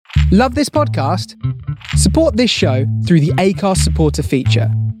Love this podcast? Support this show through the Acast supporter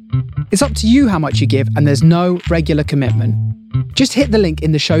feature. It's up to you how much you give, and there's no regular commitment. Just hit the link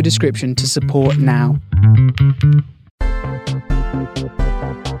in the show description to support now.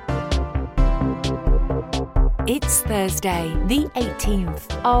 It's Thursday, the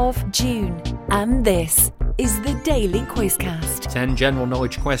 18th of June, and this is the Daily Quizcast. 10 general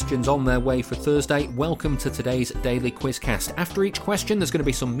knowledge questions on their way for Thursday. Welcome to today's Daily Quizcast. After each question, there's going to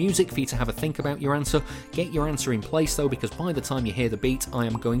be some music for you to have a think about your answer. Get your answer in place, though, because by the time you hear the beat, I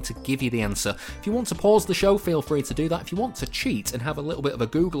am going to give you the answer. If you want to pause the show, feel free to do that. If you want to cheat and have a little bit of a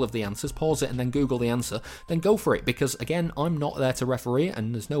Google of the answers, pause it and then Google the answer, then go for it, because, again, I'm not there to referee it,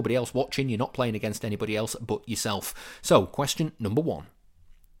 and there's nobody else watching. You're not playing against anybody else but yourself. So, question number 1.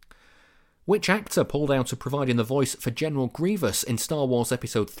 Which actor pulled out of providing the voice for General Grievous in Star Wars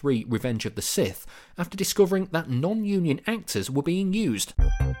Episode 3 Revenge of the Sith after discovering that non-union actors were being used?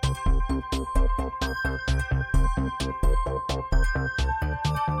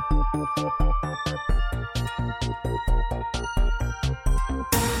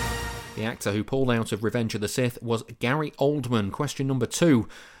 The actor who pulled out of Revenge of the Sith was Gary Oldman. Question number 2.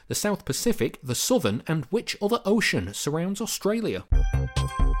 The South Pacific, the Southern, and which other ocean surrounds Australia?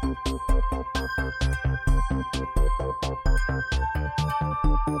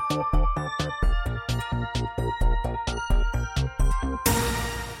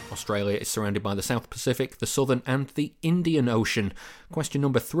 Australia is surrounded by the South Pacific, the Southern, and the Indian Ocean. Question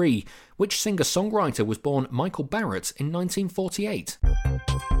number 3. Which singer-songwriter was born Michael Barrett in 1948?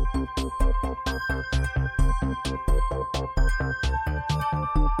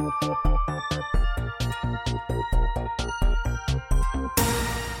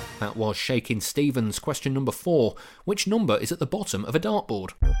 That was Shakin' Stevens. Question number 4. Which number is at the bottom of a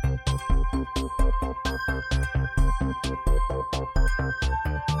dartboard?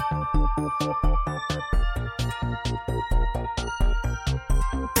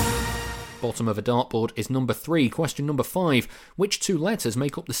 Bottom of a dartboard is number 3. Question number 5. Which 2 letters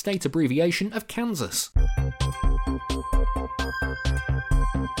make up the state abbreviation of Kansas?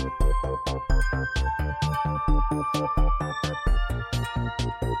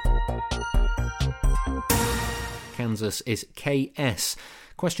 Kansas is KS.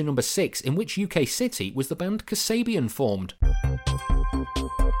 Question number 6. In which UK city was the band Kasabian formed?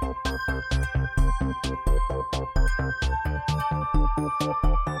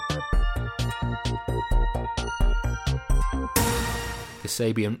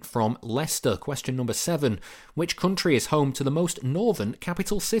 Kasabian from Leicester. Question number 7. Which country is home to the most northern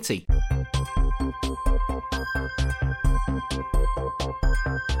capital city?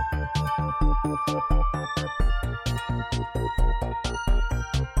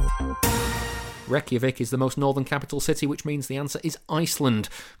 Reykjavik is the most northern capital city, which means the answer is Iceland.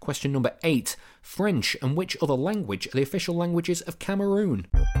 Question number 8. French and which other language are the official languages of Cameroon?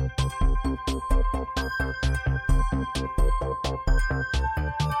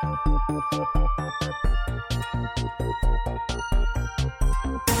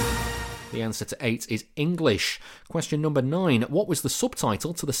 The answer to 8 is English. Question number 9. What was the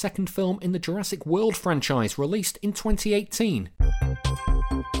subtitle to the second film in the Jurassic World franchise, released in 2018?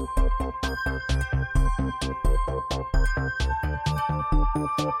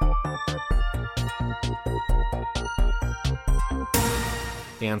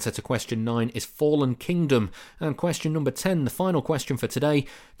 The answer to question 9 is Fallen Kingdom. And question number 10, the final question for today.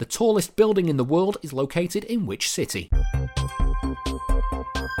 The tallest building in the world is located in which city?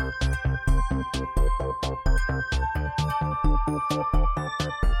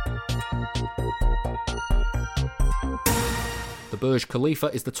 The Burj Khalifa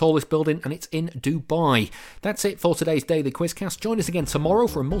is the tallest building, and it's in Dubai. That's it for today's Daily Quizcast. Join us again tomorrow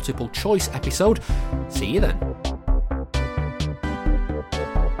for a multiple choice episode. See you then.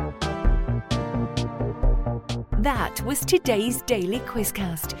 That was today's Daily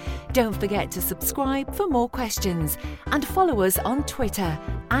Quizcast. Don't forget to subscribe for more questions and follow us on Twitter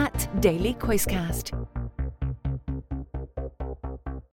 @Daily Quizcast.